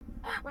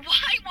Why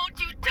won't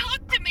you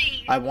talk to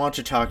me? I want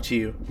to talk to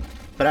you,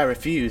 but I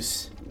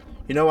refuse.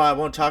 You know why I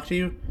won't talk to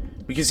you?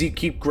 Because you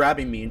keep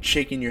grabbing me and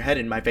shaking your head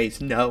in my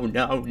face. No,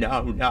 no,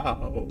 no,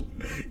 no.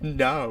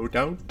 No,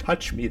 don't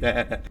touch me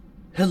there.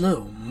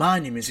 Hello, my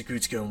name is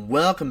Rekutsko, and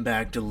welcome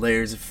back to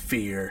Layers of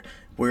Fear.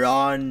 We're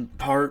on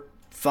part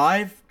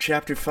 5,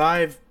 chapter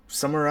 5,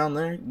 somewhere around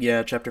there.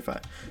 Yeah, chapter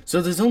 5.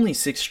 So there's only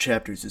 6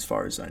 chapters as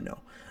far as I know.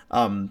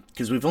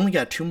 Because we've only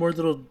got 2 more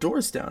little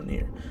doors down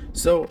here.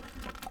 So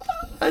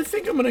I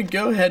think I'm gonna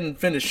go ahead and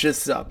finish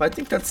this up. I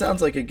think that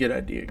sounds like a good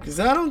idea, because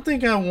I don't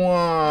think I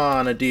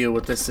want to deal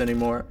with this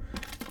anymore.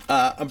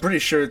 I'm pretty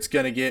sure it's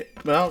gonna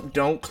get... Well,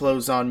 don't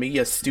close on me,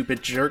 you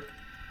stupid jerk.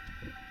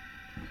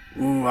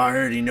 Ooh, I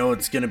already know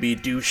it's gonna be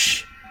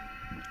douche.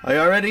 I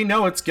already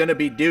know it's gonna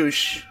be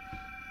douche.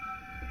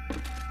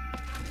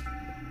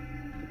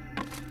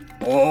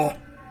 Oh.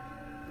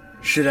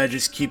 Should I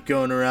just keep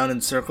going around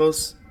in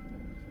circles?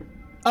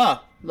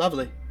 Ah,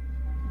 lovely.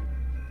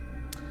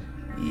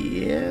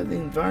 Yeah, the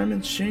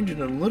environment's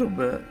changing a little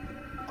bit.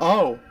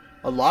 Oh,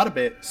 a lot of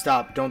it.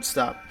 Stop, don't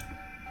stop.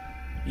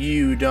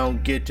 You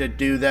don't get to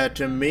do that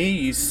to me,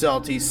 you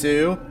salty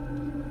Sue.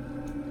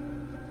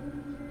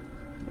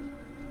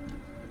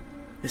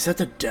 Is that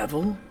the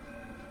devil?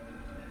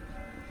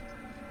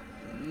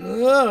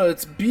 Oh,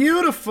 it's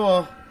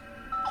beautiful.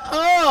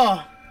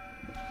 Oh.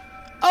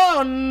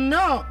 Oh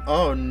no.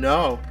 Oh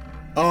no.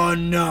 Oh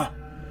no.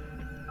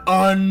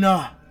 Oh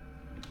no.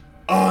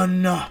 Oh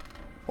no.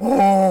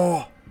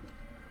 Oh.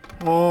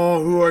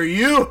 Oh, who are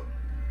you?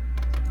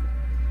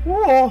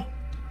 Oh.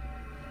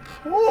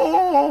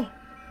 Oh.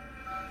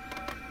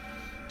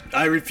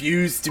 I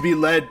refuse to be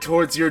led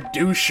towards your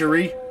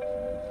douchery.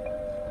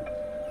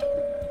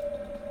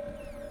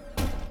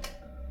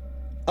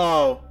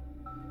 Oh.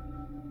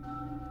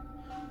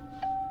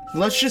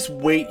 Let's just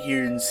wait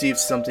here and see if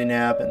something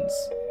happens.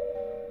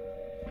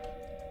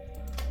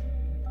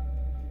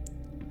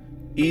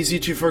 Easy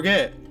to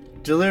forget.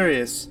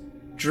 Delirious.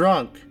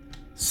 Drunk.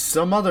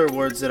 Some other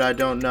words that I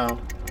don't know.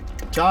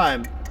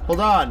 Time. Hold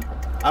on.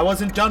 I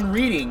wasn't done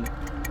reading.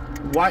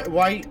 Why you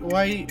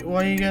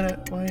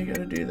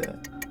gotta do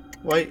that?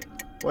 Why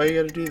you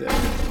gotta do that?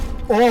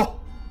 Oh!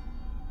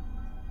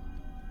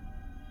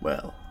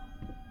 Well,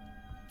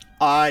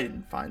 I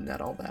didn't find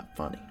that all that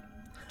funny.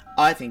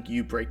 I think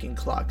you breaking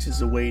clocks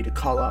is a way to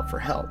call out for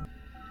help.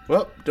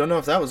 Well, don't know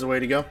if that was the way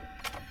to go.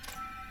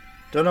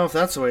 Don't know if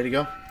that's the way to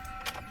go.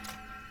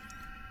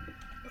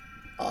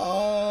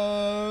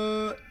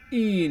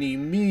 Eeny,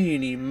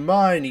 meeny,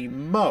 miny,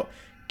 mo.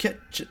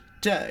 Catch a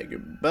tiger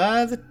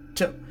by the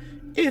toe.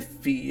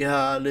 If he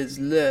hollers,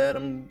 let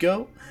him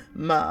go.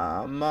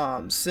 My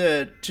mom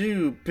said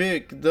to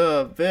pick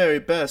the very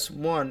best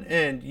one,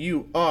 and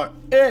you are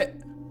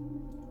it.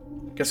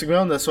 Guess I'm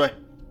going this way.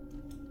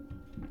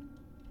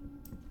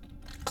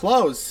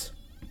 Close.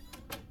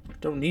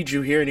 Don't need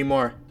you here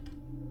anymore.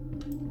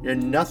 You're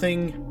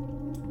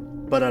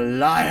nothing but a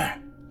liar.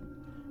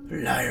 A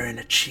liar and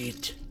a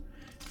cheat.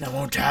 And I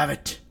won't have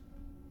it.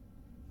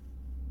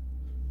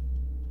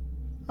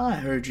 I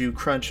heard you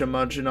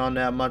crunch-a-munchin' on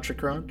that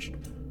munch-a-crunch.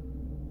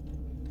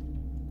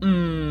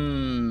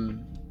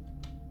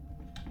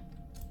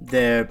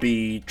 There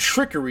be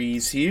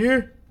trickeries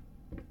here.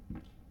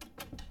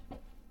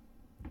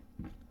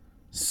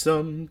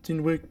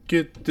 Something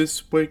wicked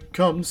this way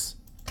comes.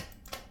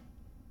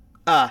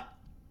 Ah,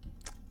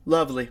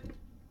 lovely.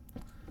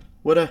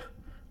 What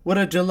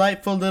a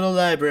delightful little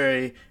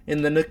library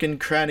in the nook and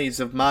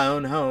crannies of my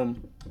own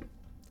home.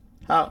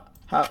 How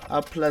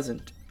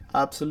pleasant.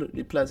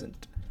 Absolutely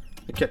pleasant.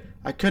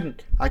 I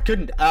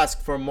couldn't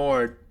ask for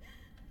more.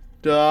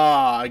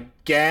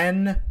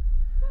 Again?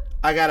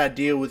 I gotta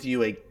deal with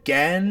you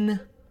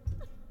again?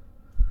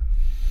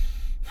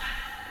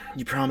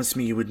 You promised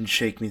me you wouldn't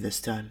shake me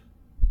this time.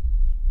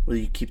 Will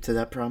you keep to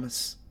that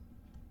promise?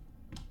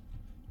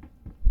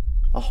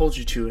 I'll hold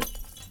you to it.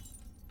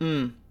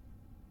 I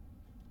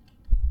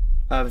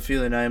have a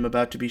feeling I am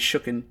about to be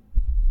shooken.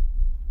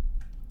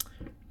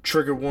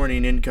 Trigger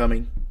warning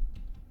incoming.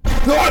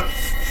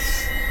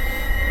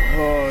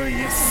 Oh,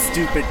 you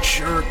stupid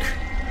jerk.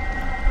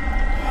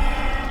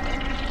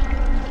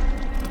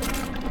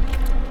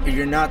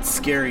 You're not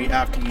scary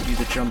after you do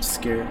the jump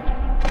scare.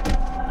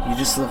 You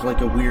just look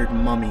like a weird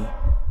mummy.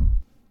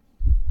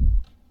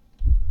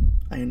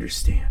 I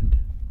understand.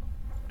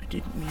 I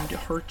didn't mean to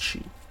hurt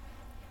you.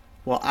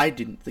 Well, I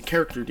didn't. The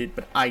character did,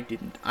 but I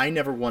didn't. I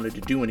never wanted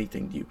to do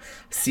anything to you.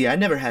 See, I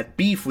never had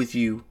beef with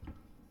you.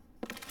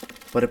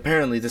 But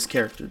apparently this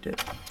character did.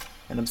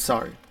 And I'm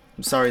sorry.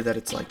 I'm sorry that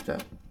it's like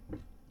that.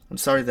 I'm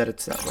sorry that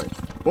it's that way.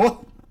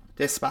 Oh!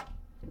 Despa.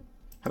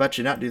 How about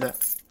you not do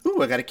that?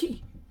 Ooh, I got a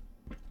key.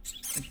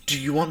 Do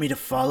you want me to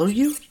follow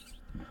you?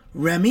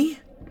 Remy?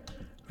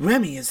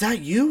 Remy, is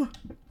that you?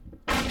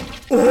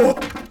 Oh!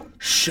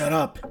 Shut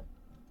up.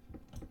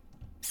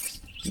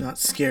 Not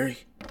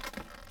scary.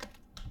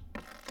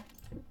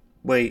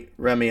 Wait,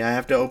 Remy, I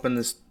have to open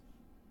this.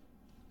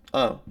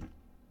 Oh.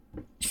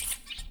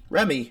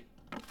 Remy,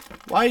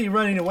 why are you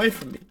running away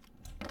from me?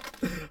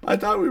 I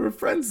thought we were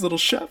friends, little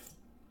chef.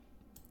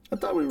 I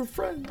thought we were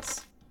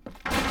friends.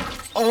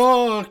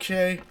 Oh,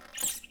 okay.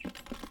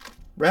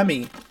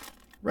 Remy.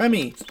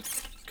 Remy,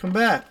 come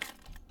back.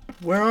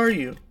 Where are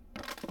you?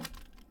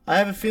 I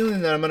have a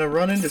feeling that I'm gonna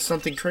run into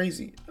something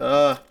crazy.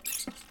 Well,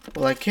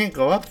 I can't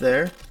go up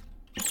there.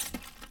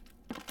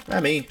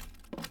 Remy.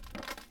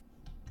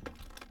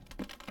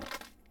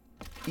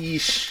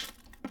 Eesh.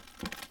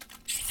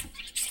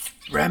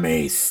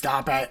 Remy,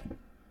 stop it.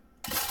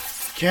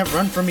 Can't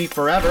run from me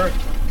forever.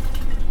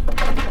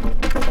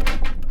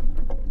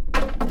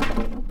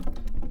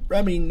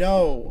 Remy,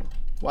 no.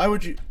 Why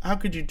would you? How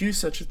could you do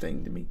such a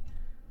thing to me?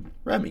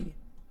 Remy.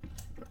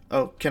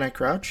 Oh, can I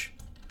crouch?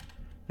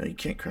 No, you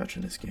can't crouch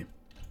in this game.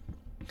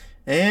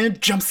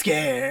 And jump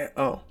scare.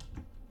 Oh.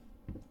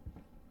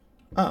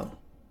 Oh.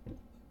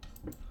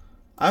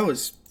 I'm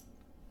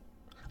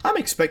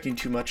expecting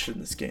too much in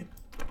this game.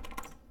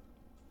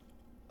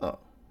 Oh.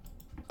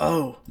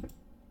 Oh.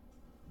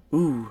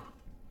 Ooh.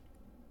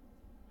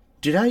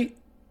 Did I...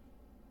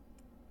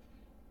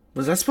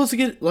 Was I supposed to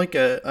get, like,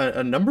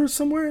 a number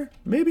somewhere?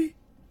 Maybe?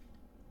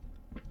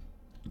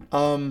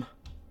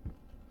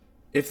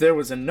 If there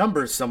was a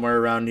number somewhere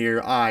around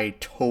here, I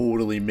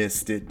totally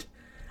missed it.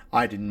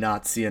 I did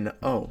not see an...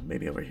 Oh,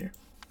 maybe over here.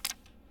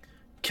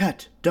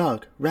 Cat,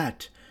 dog,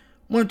 rat.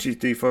 1, 2,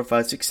 3, 4,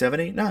 5, 6, 7,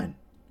 8, 9.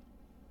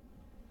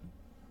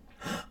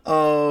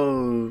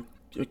 Oh,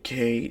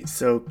 okay.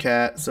 So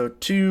cat. So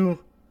 2,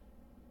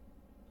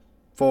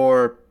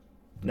 4,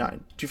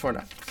 9. 2, 4,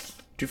 9.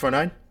 2, 4,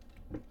 9.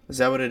 Is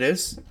that what it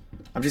is?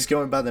 I'm just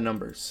going by the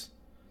numbers.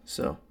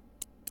 So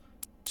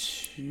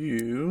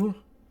 2,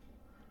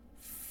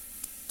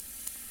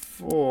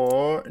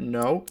 4.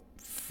 No.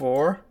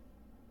 4,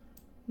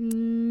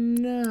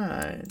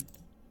 9.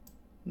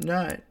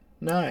 9.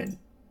 9.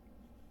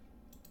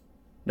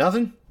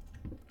 Nothing?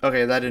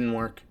 Okay, that didn't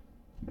work.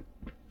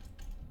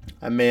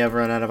 I may have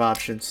run out of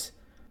options.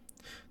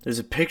 There's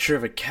a picture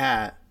of a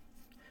cat.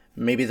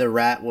 Maybe the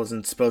rat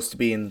wasn't supposed to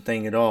be in the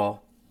thing at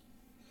all.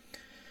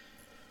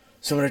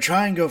 So I'm going to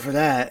try and go for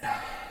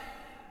that.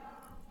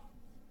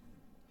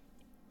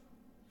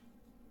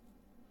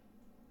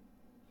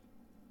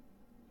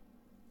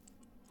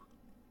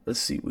 Let's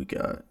see, we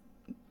got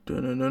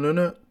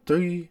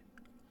 3.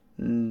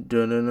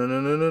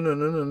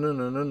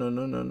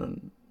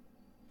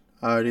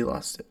 I already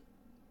lost it.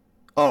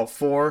 Oh,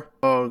 4.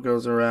 Oh, it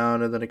goes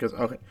around and then it goes.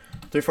 Okay.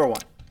 3, 4, 1.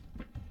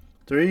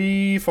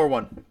 3, 4,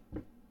 1.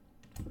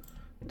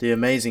 The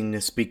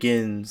amazingness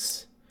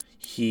begins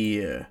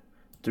here.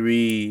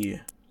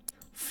 3,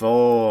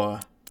 4.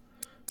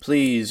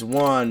 Please,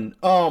 1.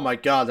 Oh my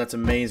god, that's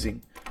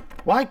amazing.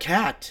 Why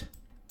cat?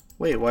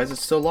 Wait, why is it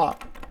still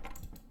locked?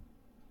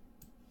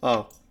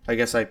 Oh, I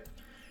guess I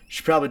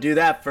should probably do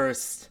that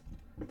first.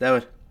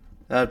 That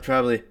would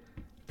probably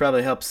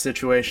help the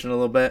situation a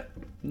little bit.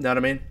 You know what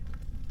I mean?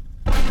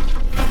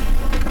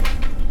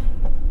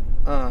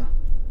 Uh-huh.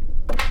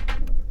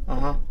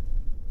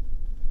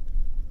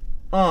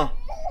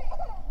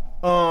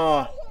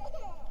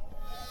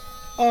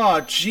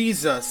 Oh,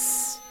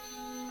 Jesus.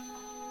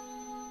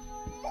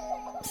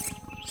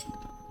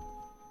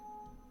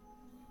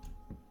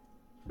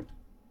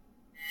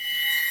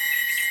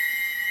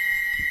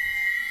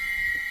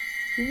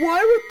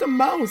 Why with the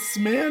mouse,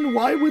 man?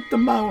 Why with the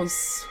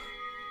mouse?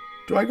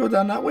 Do I go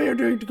down that way or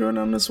do I go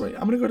down this way?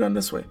 I'm gonna go down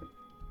this way.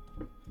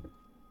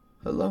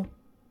 Hello?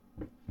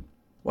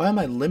 Why am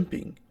I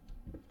limping?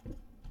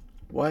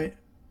 Why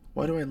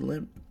do I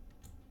limp?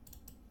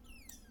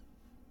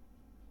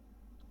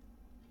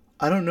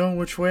 I don't know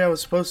which way I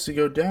was supposed to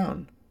go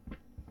down.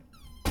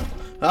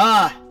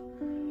 Ah!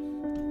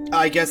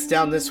 I guess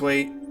down this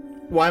way.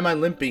 Why am I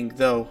limping,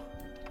 though?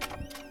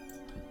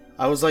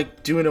 I was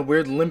like doing a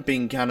weird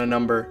limping kind of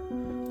number.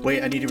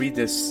 Wait, I need to read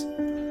this.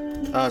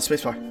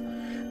 Spacebar.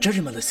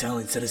 Judging by the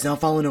silence that has now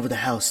fallen over the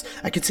house,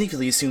 I can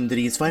safely assume that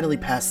he has finally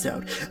passed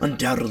out,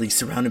 undoubtedly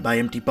surrounded by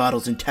empty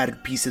bottles and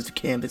tattered pieces of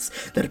canvas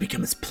that have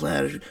become his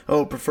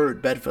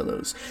preferred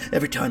bedfellows.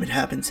 Every time it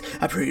happens,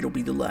 I pray it'll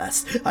be the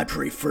last. I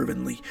pray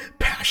fervently,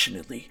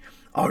 passionately.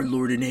 Our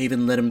Lord in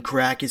heaven, let him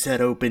crack his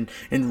head open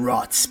and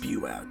rot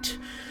spew out.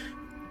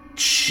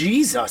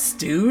 Jesus,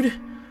 dude!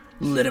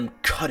 Let him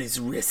cut his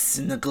wrists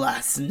in the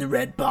glass and the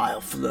red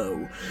bile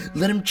flow.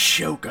 Let him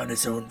choke on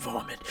his own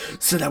vomit,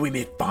 so that we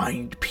may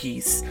find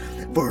peace.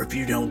 For if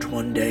you don't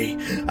one day,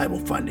 I will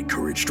find the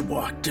courage to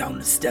walk down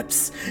the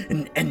steps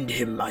and end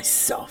him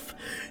myself.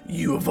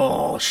 You of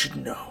all should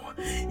know,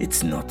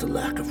 it's not the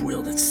lack of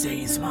will that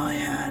stays my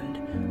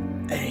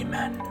hand.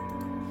 Amen.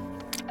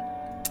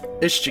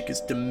 This chick is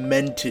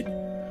demented.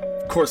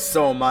 Of course,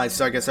 so am I,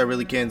 so I guess I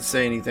really can't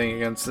say anything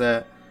against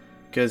that.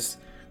 Because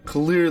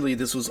clearly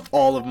this was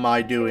all of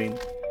my doing.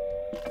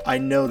 I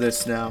know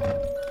this now.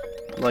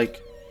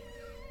 Like,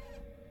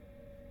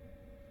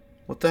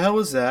 what the hell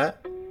was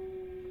that?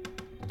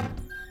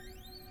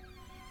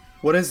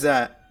 What is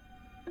that?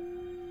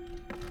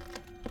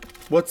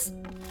 Where's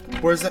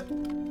that?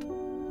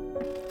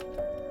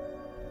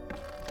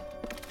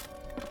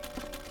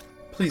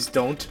 Please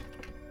don't.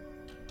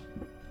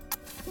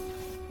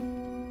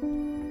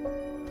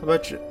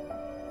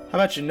 How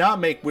about you not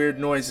make weird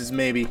noises,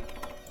 maybe?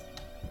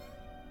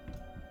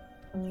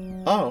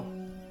 Oh.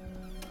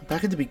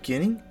 Back at the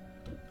beginning?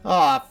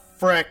 Aw,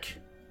 frick.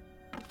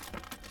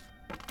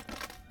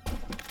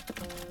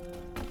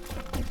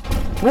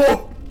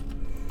 Whoa!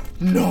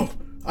 No!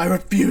 I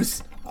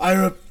refuse! I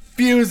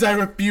refuse! I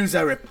refuse!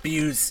 I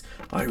refuse!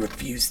 I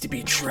refuse to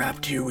be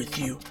trapped here with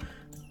you.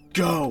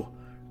 Go!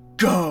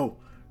 Go!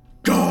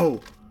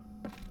 Go!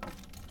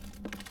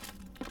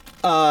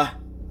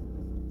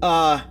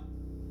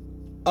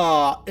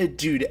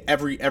 Dude,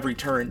 every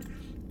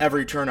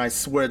turn, I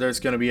swear there's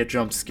gonna be a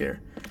jump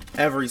scare.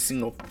 Every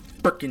single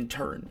frickin'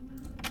 turn.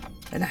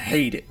 And I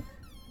hate it.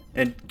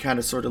 And kind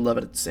of sort of love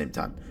it at the same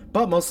time.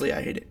 But mostly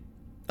I hate it.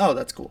 Oh,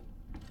 that's cool.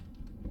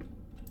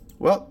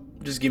 Well,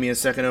 just give me a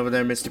second over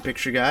there, Mr.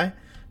 Picture Guy.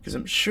 Because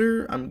I'm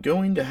sure I'm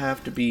going to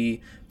have to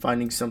be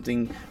finding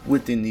something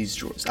within these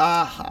drawers.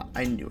 Aha,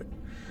 I knew it.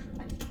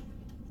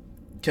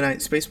 Can I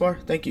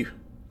spacebar? Thank you.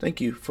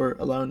 Thank you for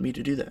allowing me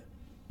to do that.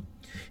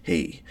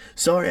 Hey,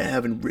 sorry I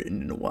haven't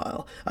written in a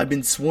while. I've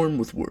been swarmed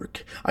with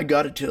work. I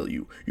gotta tell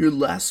you, your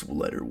last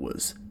letter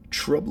was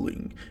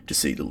troubling, to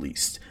say the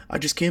least. I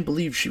just can't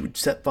believe she would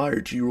set fire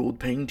to your old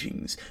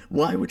paintings.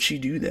 Why would she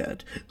do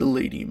that? The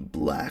lady in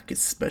black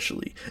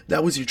especially.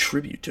 That was your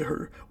tribute to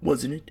her,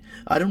 wasn't it?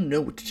 I don't know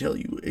what to tell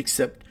you,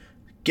 except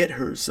get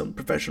her some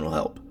professional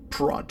help.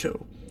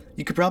 Pronto.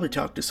 You could probably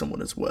talk to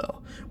someone as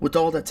well. With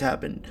all that's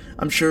happened,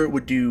 I'm sure it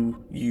would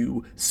do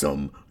you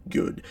some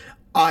good.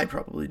 I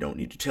probably don't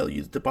need to tell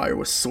you that the buyer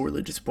was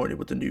sorely disappointed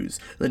with the news.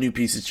 The new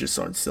pieces just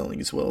aren't selling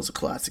as well as the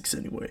classics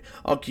anyway.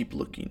 I'll keep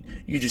looking.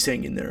 You just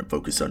hang in there and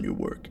focus on your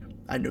work.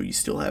 I know you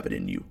still have it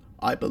in you.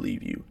 I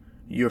believe you.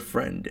 Your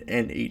friend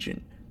and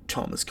agent,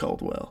 Thomas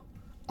Caldwell.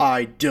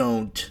 I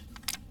don't.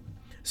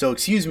 So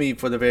excuse me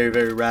for the very,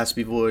 very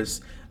raspy voice.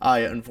 I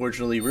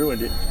unfortunately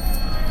ruined it.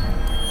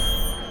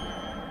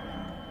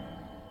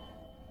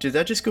 Did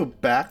that just go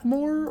back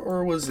more,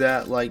 or was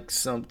that like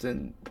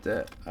something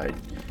that I...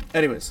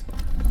 Anyways.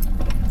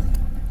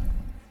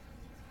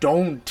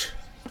 Don't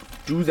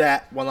do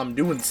that while I'm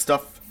doing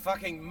stuff.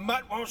 Fucking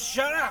mutt won't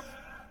shut up.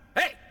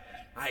 Hey,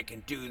 I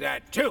can do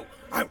that too.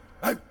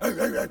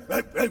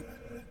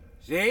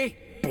 See?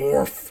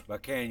 Borf.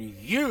 But can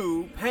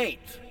you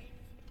paint?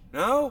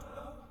 No?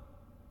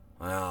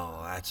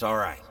 Well, that's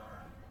alright.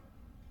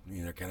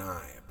 Neither can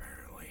I,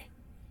 apparently.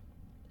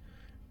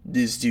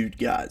 This dude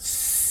got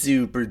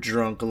super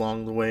drunk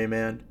along the way,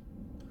 man.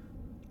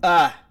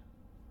 As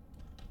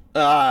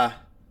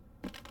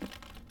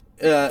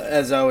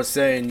I was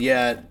saying,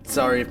 yeah,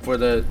 sorry for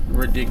the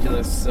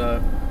ridiculous,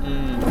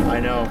 I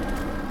know.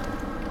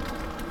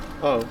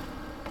 Oh,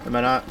 am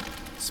I not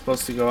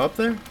supposed to go up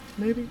there,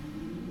 maybe?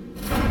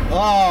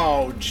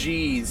 Oh,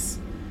 jeez.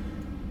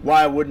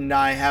 Why wouldn't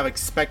I have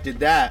expected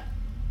that?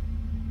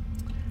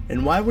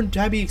 And why wouldn't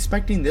I be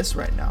expecting this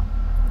right now?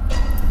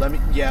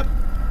 Yep.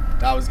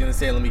 I was gonna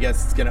say, let me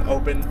guess, it's gonna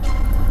open,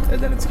 and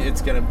then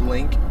it's gonna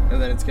blink,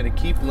 and then it's gonna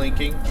keep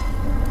blinking,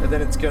 and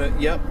then it's gonna,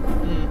 yep,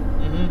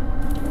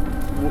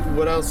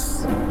 what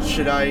else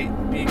should I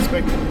be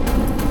expecting?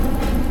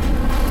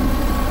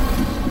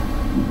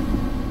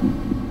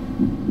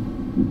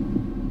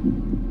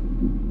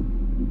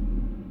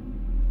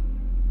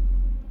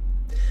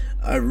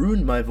 I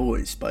ruined my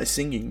voice by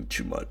singing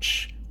too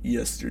much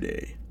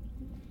yesterday.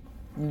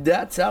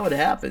 That's how it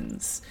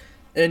happens.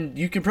 And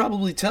you can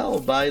probably tell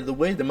by the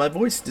way that my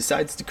voice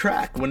decides to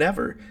crack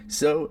whenever.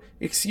 So,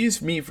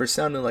 excuse me for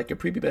sounding like a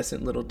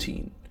prepubescent little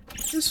teen.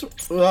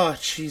 Oh,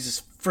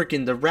 Jesus,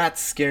 freaking the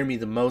rats scare me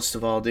the most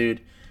of all,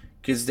 dude.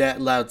 Because that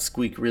loud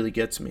squeak really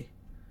gets me.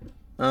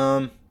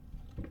 Maybe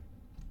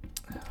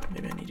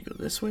I need to go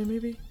this way,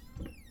 maybe?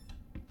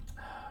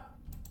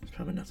 There's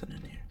probably nothing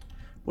in here.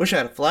 Wish I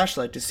had a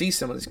flashlight to see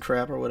some of this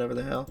crap or whatever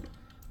the hell.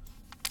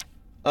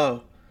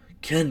 Oh.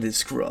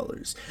 Canvas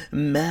crawlers.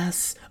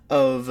 Mass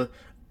of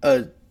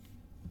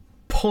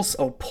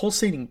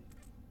pulsating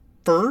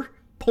fur?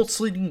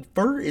 Pulsating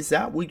fur? Is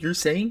that what you're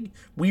saying?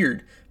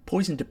 Weird.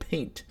 Poison to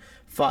paint.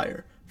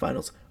 Fire.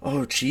 Finals.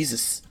 Oh,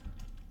 Jesus.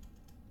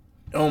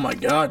 Oh my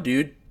god,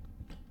 dude.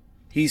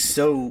 He's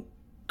so...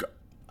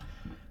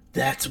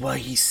 That's why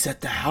he set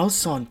the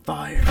house on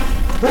fire.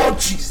 Oh,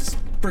 Jesus.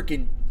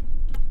 Freaking...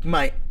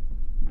 My...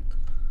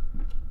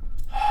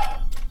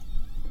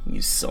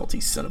 You salty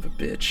son of a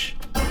bitch.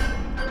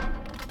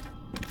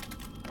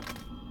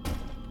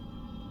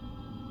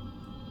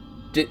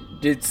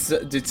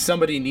 Did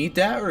somebody need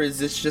that, or is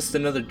this just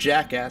another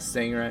jackass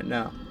thing right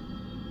now?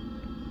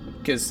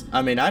 Because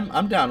I mean,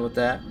 I'm down with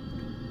that.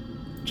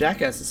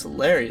 Jackass is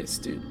hilarious,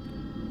 dude.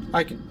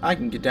 I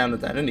can get down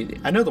with that any day.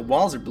 I know the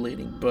walls are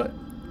bleeding, but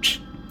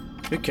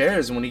who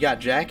cares when you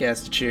got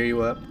Jackass to cheer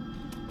you up?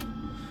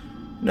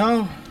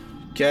 No.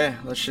 Okay,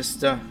 let's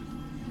just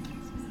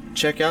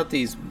check out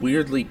these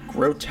weirdly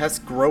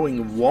grotesque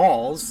growing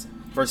walls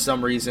for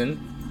some reason.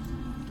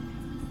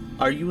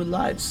 Are you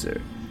alive, sir?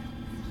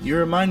 You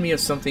remind me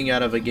of something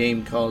out of a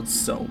game called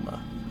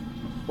Soma,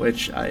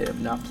 which I have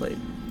not played.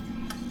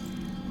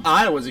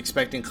 I was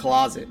expecting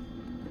Closet.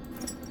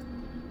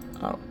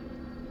 Oh.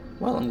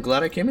 Well, I'm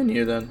glad I came in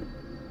here then.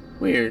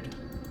 Weird.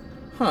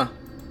 Huh.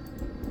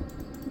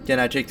 Can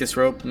I take this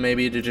rope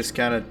maybe to just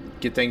kind of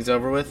get things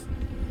over with?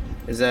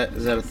 Is that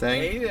a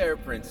thing? Hey there,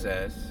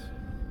 princess.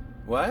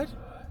 What?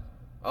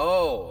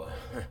 Oh,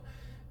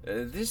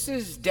 this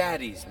is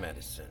Daddy's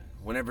medicine.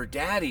 Whenever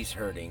Daddy's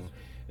hurting,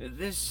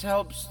 this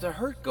helps the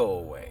hurt go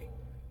away.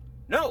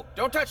 No,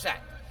 don't touch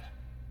that!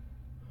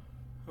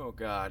 Oh,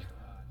 God.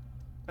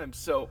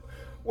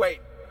 Wait.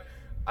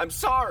 I'm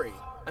sorry.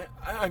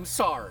 I'm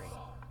sorry.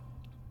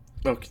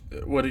 Okay,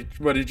 what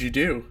did you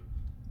do?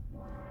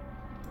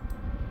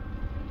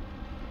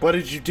 What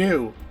did you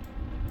do?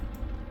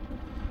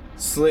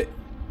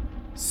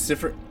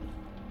 Siffer.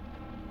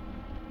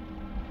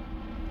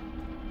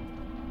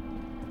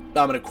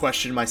 I'm gonna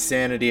question my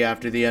sanity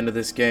after the end of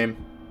this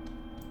game.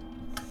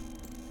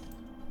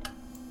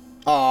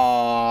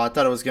 Aw, I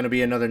thought it was gonna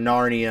be another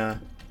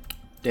Narnia.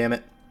 Damn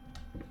it.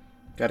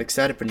 Got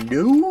excited for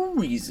no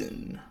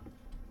reason.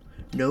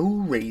 No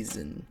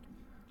reason.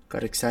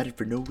 Got excited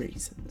for no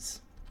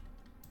reasons.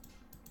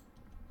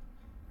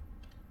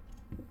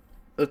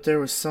 But there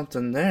was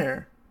something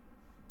there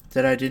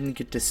that I didn't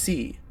get to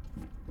see.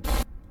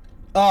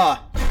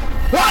 Ah!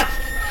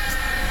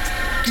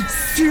 Get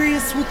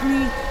serious with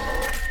me?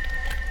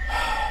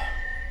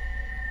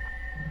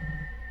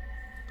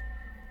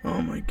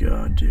 Oh my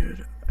god,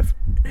 dude.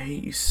 I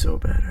hate you so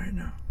bad right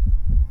now.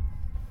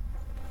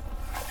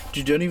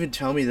 Dude, don't even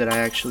tell me that I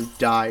actually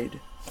died.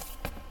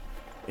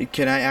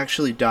 Can I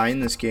actually die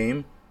in this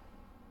game?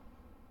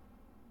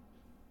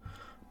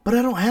 But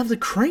I don't have the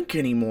crank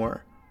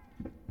anymore.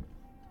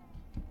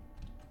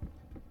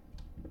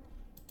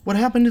 What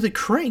happened to the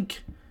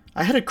crank?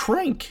 I had a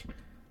crank.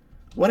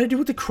 What'd I do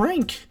with the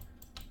crank?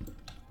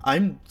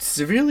 I'm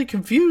severely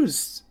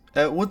confused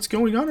at what's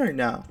going on right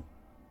now.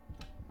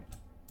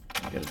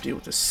 I gotta deal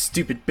with this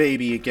stupid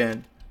baby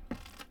again.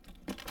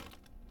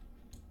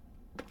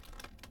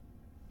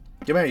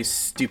 Come here, you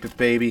stupid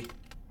baby.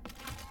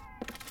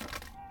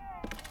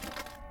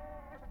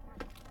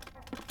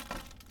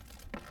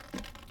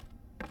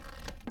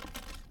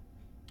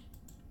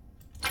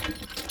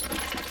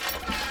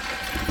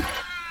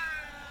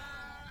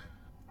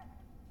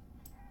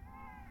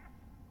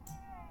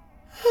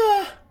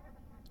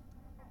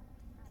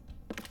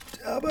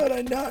 How about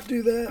I not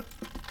do that?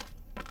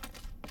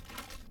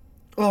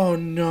 Oh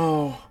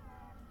no.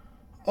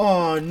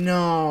 Oh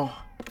no.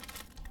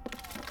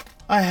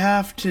 I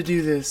have to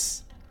do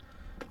this.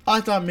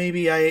 I thought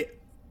maybe I...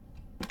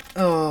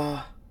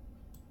 Oh.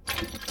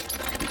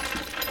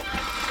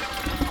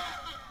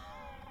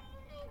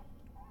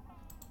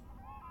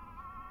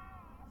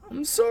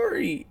 I'm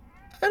sorry.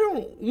 I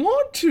don't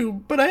want to,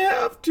 but I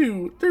have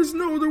to. There's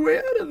no other way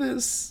out of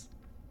this.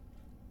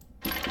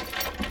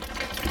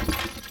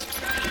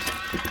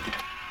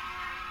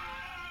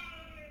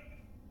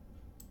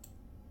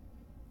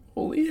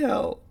 Holy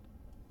hell.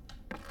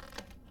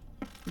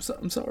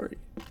 I'm sorry.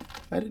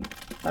 I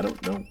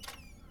don't know.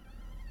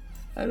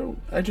 I don't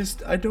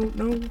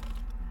know.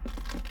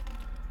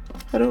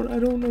 I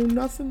don't know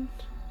nothing.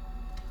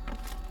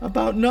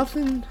 About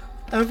nothing.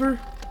 Ever.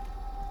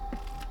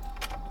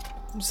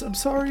 I'm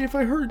sorry if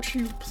I hurt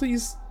you.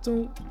 Please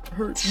don't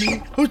hurt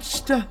me. Oh,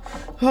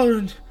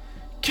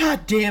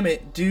 God damn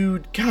it,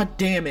 dude. God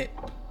damn it.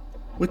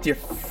 With your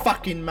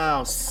fucking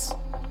mouse.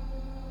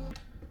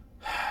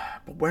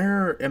 But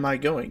where am I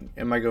going?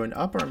 Am I going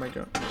up or am I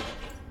going...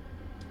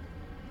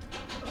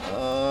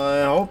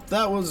 I hope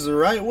that was the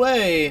right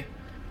way.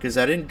 Because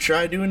I didn't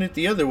try doing it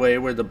the other way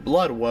where the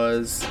blood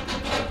was.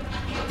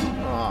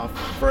 Aw,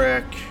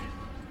 frick.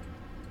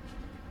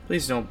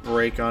 Please don't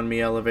break on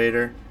me,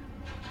 elevator.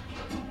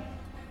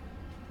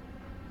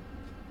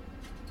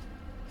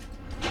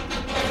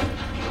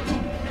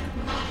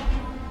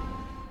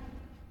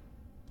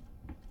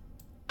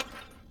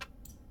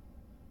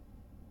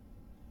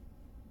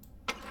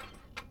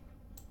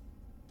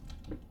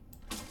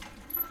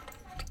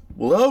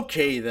 Well,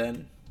 okay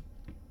then.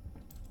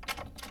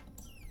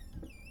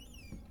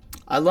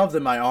 I love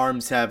that my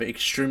arms have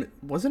extreme...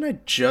 Wasn't I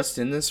just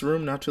in this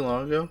room not too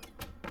long ago?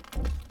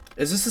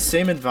 Is this the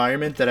same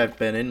environment that I've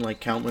been in like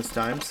countless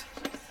times?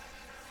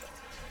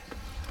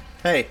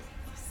 Hey,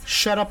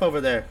 shut up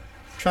over there.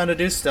 I'm trying to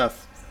do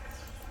stuff.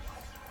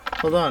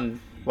 Hold on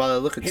while I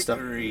look at stuff.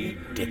 Hickory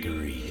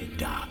dickory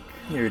dock.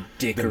 You're a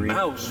dickory. The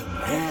mouse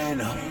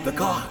ran up the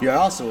clock. You're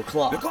also a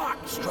clock. The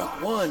clock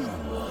struck one.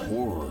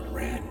 Word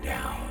ran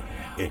down.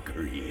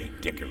 Hickory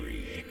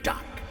dickory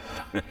dock.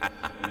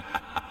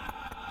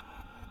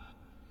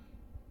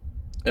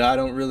 I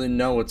don't really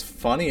know what's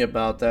funny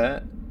about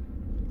that.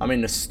 I mean,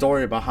 the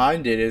story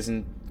behind it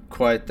isn't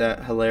quite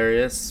that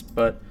hilarious,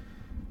 but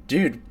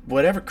dude,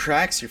 whatever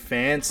cracks your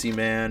fancy,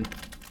 man.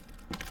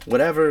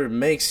 Whatever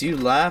makes you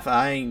laugh,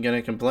 I ain't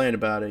gonna complain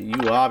about it.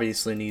 You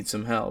obviously need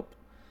some help.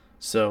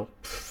 So,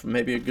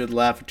 maybe a good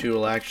laugh or two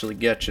will actually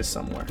get you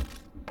somewhere.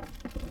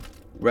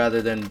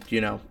 Rather than, you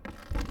know,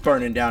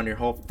 burning down your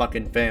whole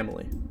fucking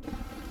family.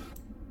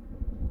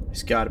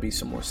 There's gotta be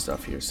some more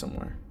stuff here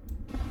somewhere.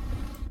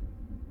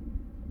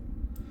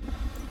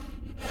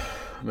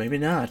 Maybe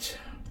not.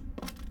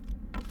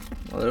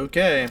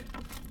 Okay.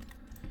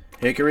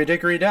 Hickory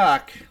dickory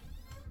dock.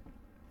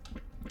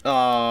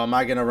 Oh, am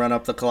I gonna run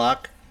up the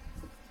clock?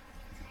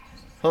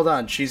 Hold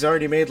on, she's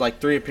already made like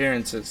 3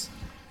 appearances.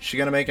 Is she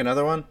gonna make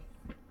another one?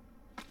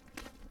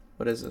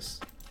 What is this?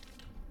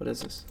 What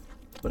is this?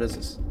 What is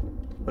this?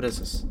 What is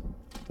this?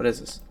 What is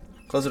this?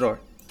 Close the door.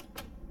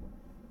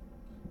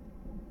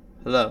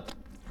 Hello.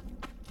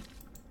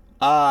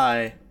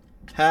 I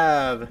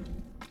have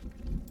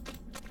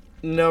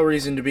no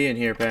reason to be in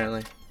here,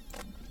 apparently.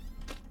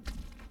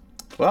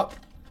 Well,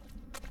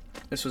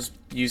 this was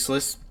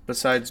useless,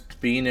 besides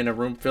being in a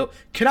room filled...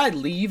 Can I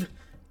leave?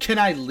 Can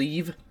I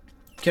leave?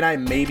 Can I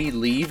maybe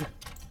leave?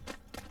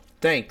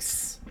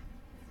 Thanks.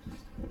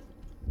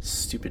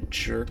 Stupid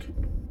jerk.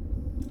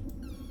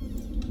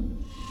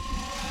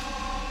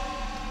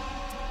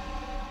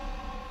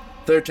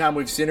 Third time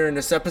we've seen her in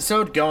this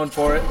episode. Going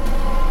for it.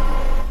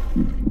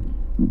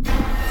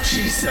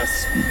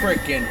 Jesus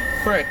frickin'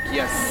 frick,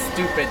 you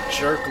stupid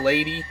jerk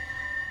lady.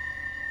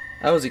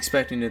 I was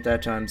expecting it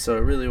that time, so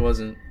it really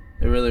wasn't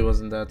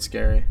that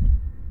scary.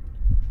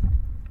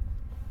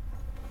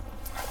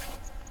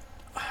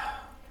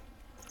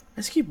 I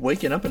just keep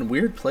waking up in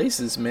weird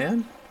places,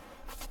 man.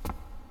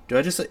 Do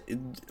I just...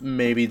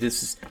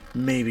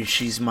 maybe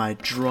she's my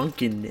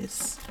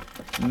drunkenness.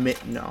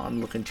 No,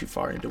 I'm looking too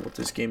far into what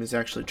this game is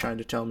actually trying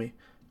to tell me.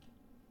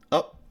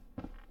 Oh.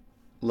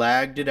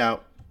 Lagged it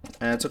out.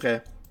 That's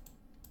okay.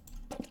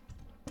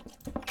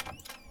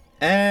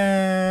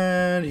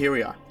 And here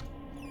we are.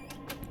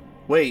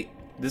 Wait,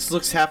 this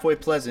looks halfway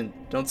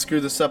pleasant. Don't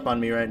screw this up on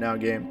me right now,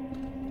 game.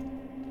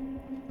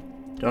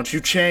 Don't you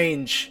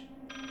change,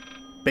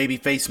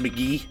 Babyface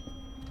McGee.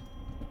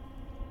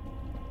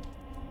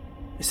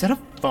 Is that a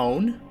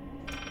phone?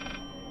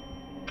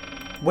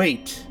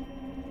 Wait.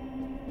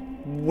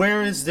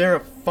 Where is there a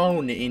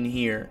phone in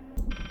here?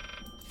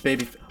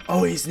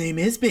 Oh, his name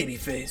is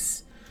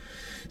Babyface.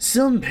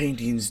 Some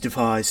paintings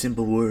defy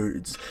simple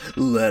words,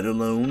 let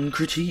alone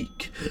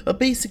critique. A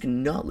basic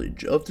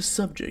knowledge of the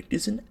subject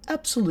is an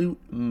absolute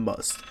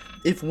must.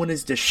 If one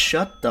is to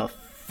shut the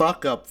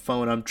fuck up,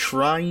 phone, I'm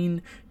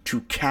trying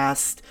to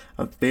cast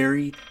a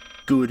very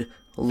good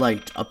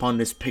light upon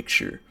this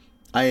picture.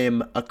 I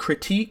am a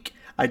critique.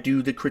 I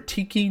do the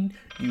critiquing.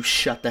 You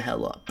shut the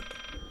hell up.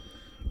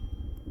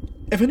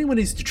 If anyone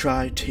is to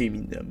try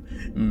taming them,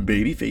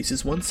 Babyface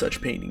is one such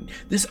painting.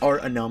 This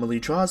art anomaly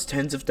draws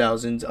tens of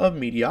thousands of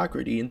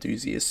mediocrity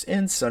enthusiasts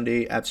and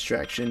Sunday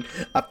abstraction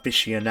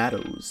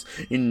aficionados.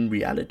 In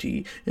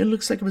reality, it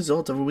looks like a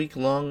result of a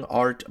week-long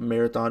art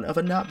marathon of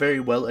a not very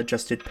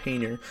well-adjusted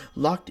painter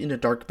locked in a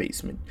dark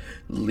basement.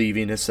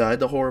 Leaving aside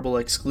the horrible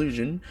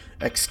execution,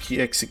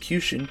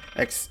 something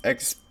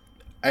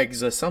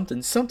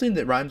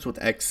that rhymes with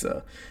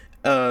exa.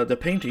 The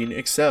painting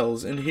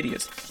excels in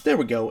hideous. There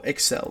we go,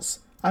 excels.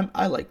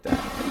 I like that.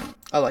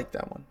 I like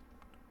that one.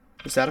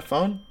 Is that a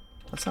phone?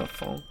 That's not a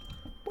phone.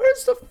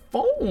 Where's the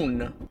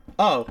phone?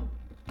 Oh,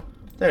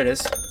 there it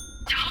is.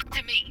 Talk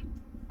to me.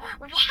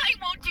 Why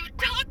won't you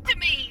talk to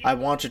me? I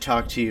want to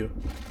talk to you,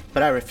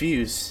 but I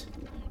refuse.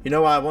 You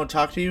know why I won't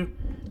talk to you?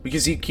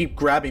 Because you keep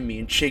grabbing me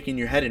and shaking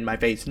your head in my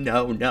face.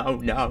 No, no,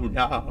 no,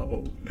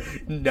 no.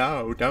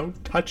 No,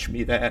 don't touch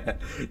me there.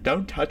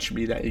 Don't touch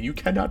me there. You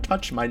cannot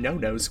touch my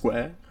no-no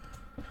square.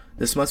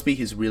 This must be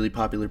his really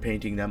popular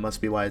painting. That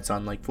must be why it's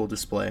on, like, full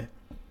display.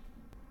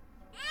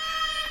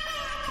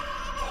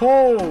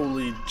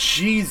 Holy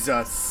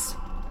Jesus.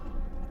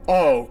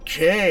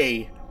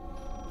 Okay.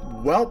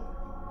 Well,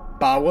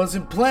 I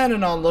wasn't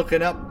planning on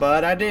looking up,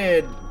 but I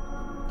did.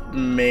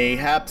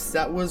 Mayhaps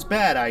that was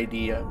bad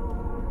idea.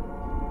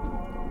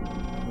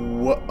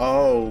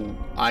 Oh,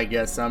 I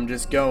guess I'm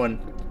just going.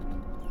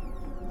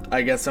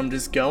 I guess I'm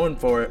just going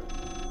for it.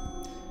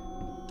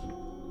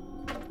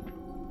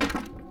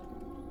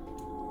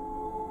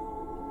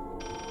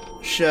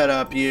 Shut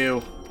up,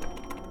 you.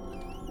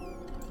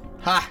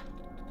 Ha!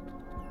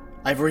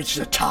 I've reached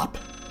the top.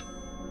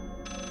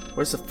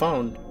 Where's the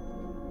phone?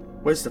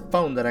 Where's the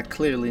phone that I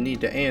clearly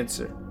need to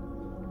answer?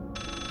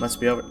 Must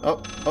be over.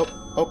 Oh,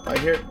 oh, oh, I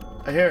hear it.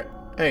 I hear it.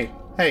 Hey,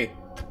 hey,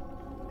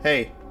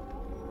 hey.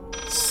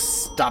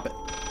 Stop it.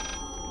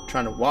 I'm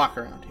trying to walk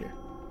around here.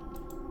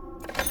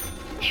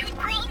 You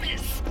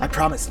promise. I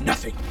promise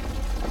nothing.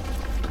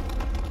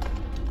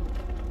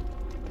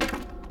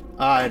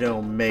 I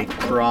don't make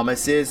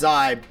promises,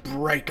 I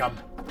break them.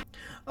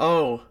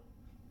 Oh,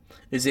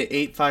 is it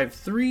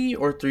 853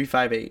 or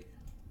 358?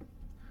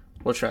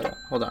 We'll try that.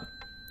 Hold on.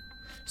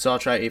 So I'll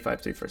try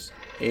 853 first.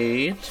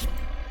 8,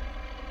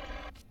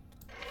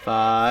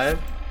 5,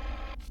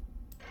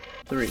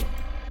 3.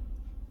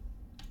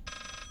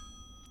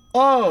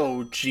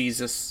 Oh,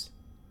 Jesus.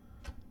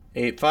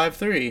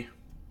 853.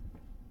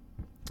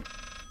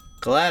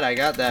 Glad I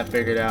got that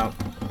figured out.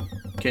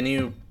 Can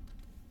you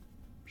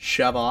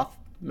shove off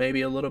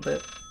maybe a little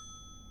bit?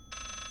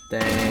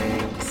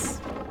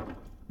 Thanks.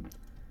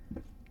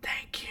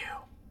 Thank you.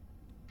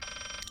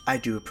 I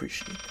do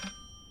appreciate that.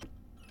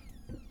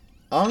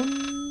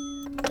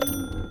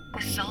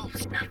 This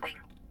solves nothing.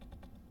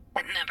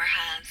 It never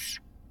has.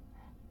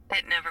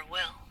 It never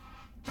will.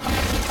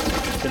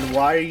 Then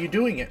why are you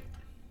doing it?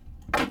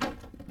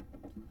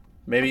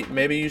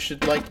 Maybe you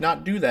should, like,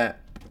 not do that.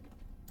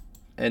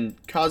 And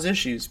cause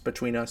issues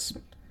between us.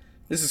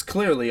 This is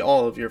clearly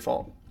all of your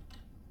fault.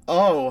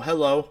 Oh,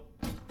 hello.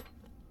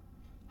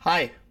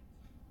 Hi.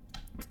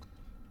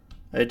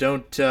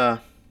 I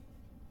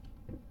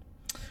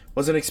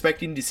wasn't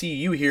expecting to see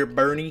you here,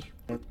 Bernie.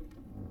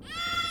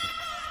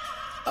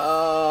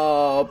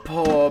 Oh,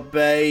 poor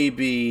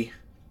baby.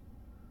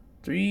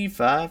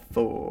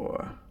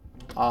 354.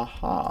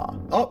 Aha.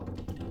 Oh,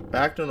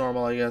 back to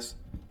normal, I guess.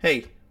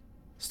 Hey,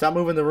 stop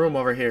moving the room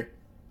over here.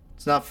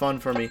 It's not fun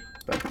for me.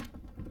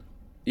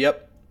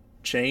 Yep.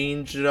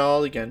 Change it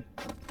all again.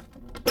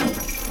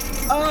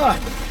 Ah!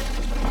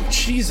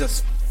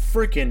 Jesus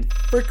freaking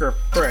fricker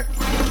frick.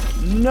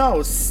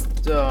 No,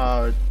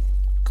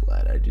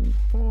 glad I didn't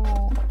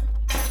fall.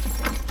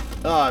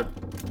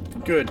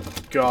 Good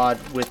God,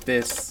 with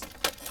this.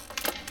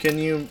 Can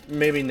you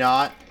maybe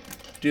not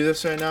do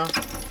this right now?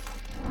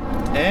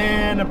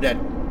 And I'm dead.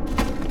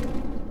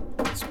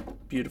 It's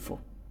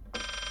beautiful.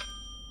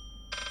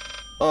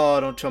 Oh,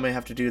 don't tell me I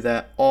have to do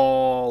that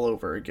all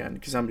over again,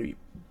 because I'm gonna be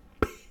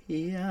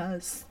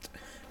pissed.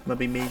 I'm gonna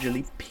be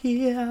majorly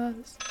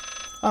pissed.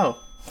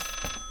 Oh,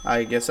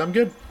 I guess I'm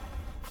good.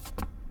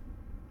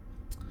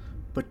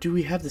 But do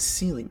we have the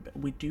ceiling bag?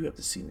 We do have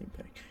the ceiling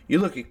bag. You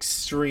look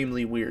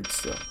extremely weird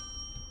still.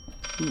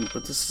 Ooh,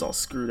 but this is all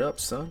screwed up,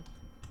 son.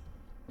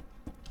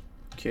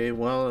 Okay,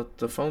 well,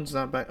 the phone's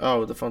not back.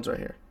 Oh, the phone's right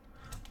here.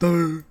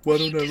 Duh, why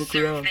don't I look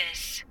around?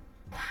 This.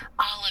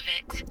 All of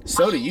it.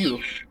 So do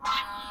you.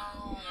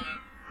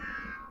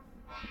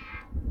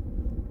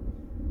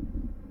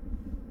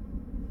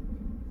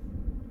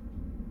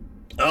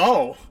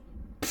 Oh!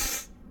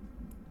 Pfft.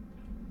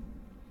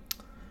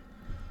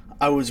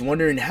 I was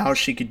wondering how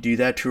she could do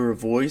that to her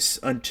voice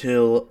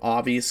until,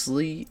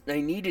 obviously... I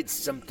needed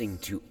something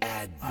to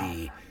add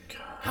the...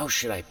 how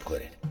should I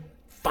put it?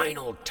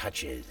 Final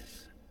touches.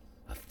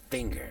 A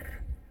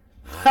finger.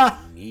 I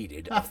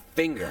needed a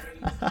finger.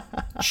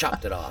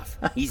 Chopped it off.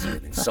 Easier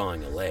than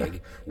sawing a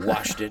leg.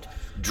 Washed it.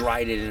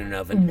 Dried it in an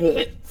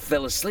oven.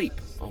 Fell asleep.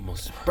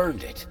 Almost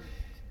burned it.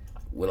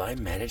 Will I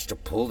manage to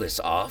pull this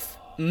off?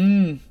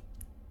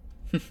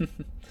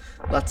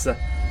 Lots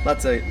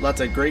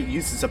of great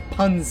uses of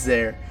puns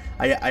there.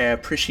 I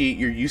appreciate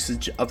your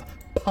usage of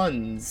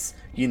puns.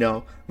 You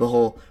know, the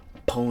whole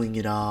pulling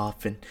it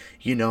off, and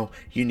you know,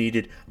 you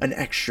needed an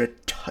extra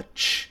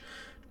touch.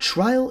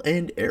 Trial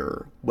and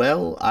error.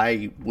 Well,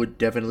 I would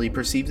definitely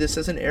perceive this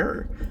as an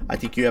error. I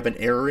think you have an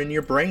error in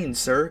your brain,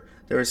 sir.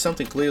 There is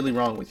something clearly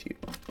wrong with you.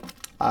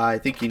 I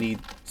think you need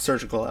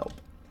surgical help.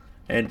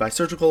 And by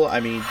surgical, I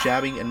mean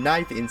jabbing a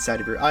knife inside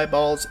of your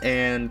eyeballs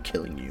and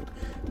killing you.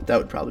 That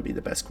would probably be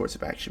the best course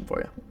of action for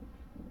you.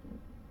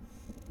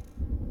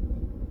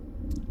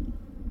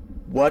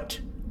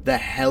 What the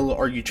hell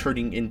are you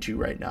turning into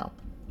right now?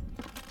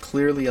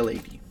 Clearly a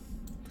lady.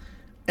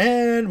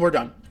 And we're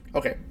done.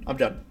 Okay, I'm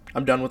done.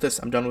 I'm done with this.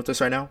 I'm done with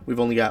this right now. We've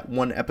only got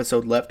one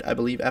episode left, I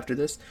believe, after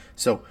this.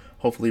 So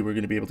hopefully we're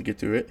going to be able to get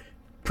through it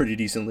pretty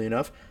decently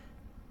enough.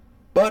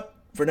 But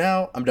for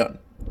now, I'm done.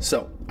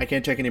 So I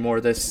can't take any more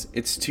of this.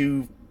 It's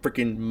too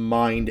freaking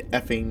mind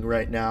effing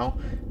right now.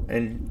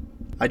 And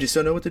I just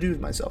don't know what to do with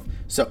myself.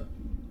 So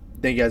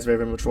thank you guys very,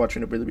 very much for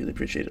watching. I really, really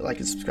appreciate it. Like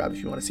and subscribe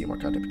if you want to see more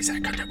content, because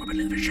that content would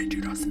really appreciate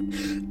you.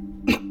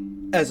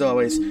 Awesome. As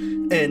always.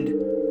 And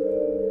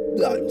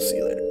I will see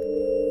you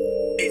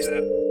later. Peace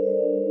out.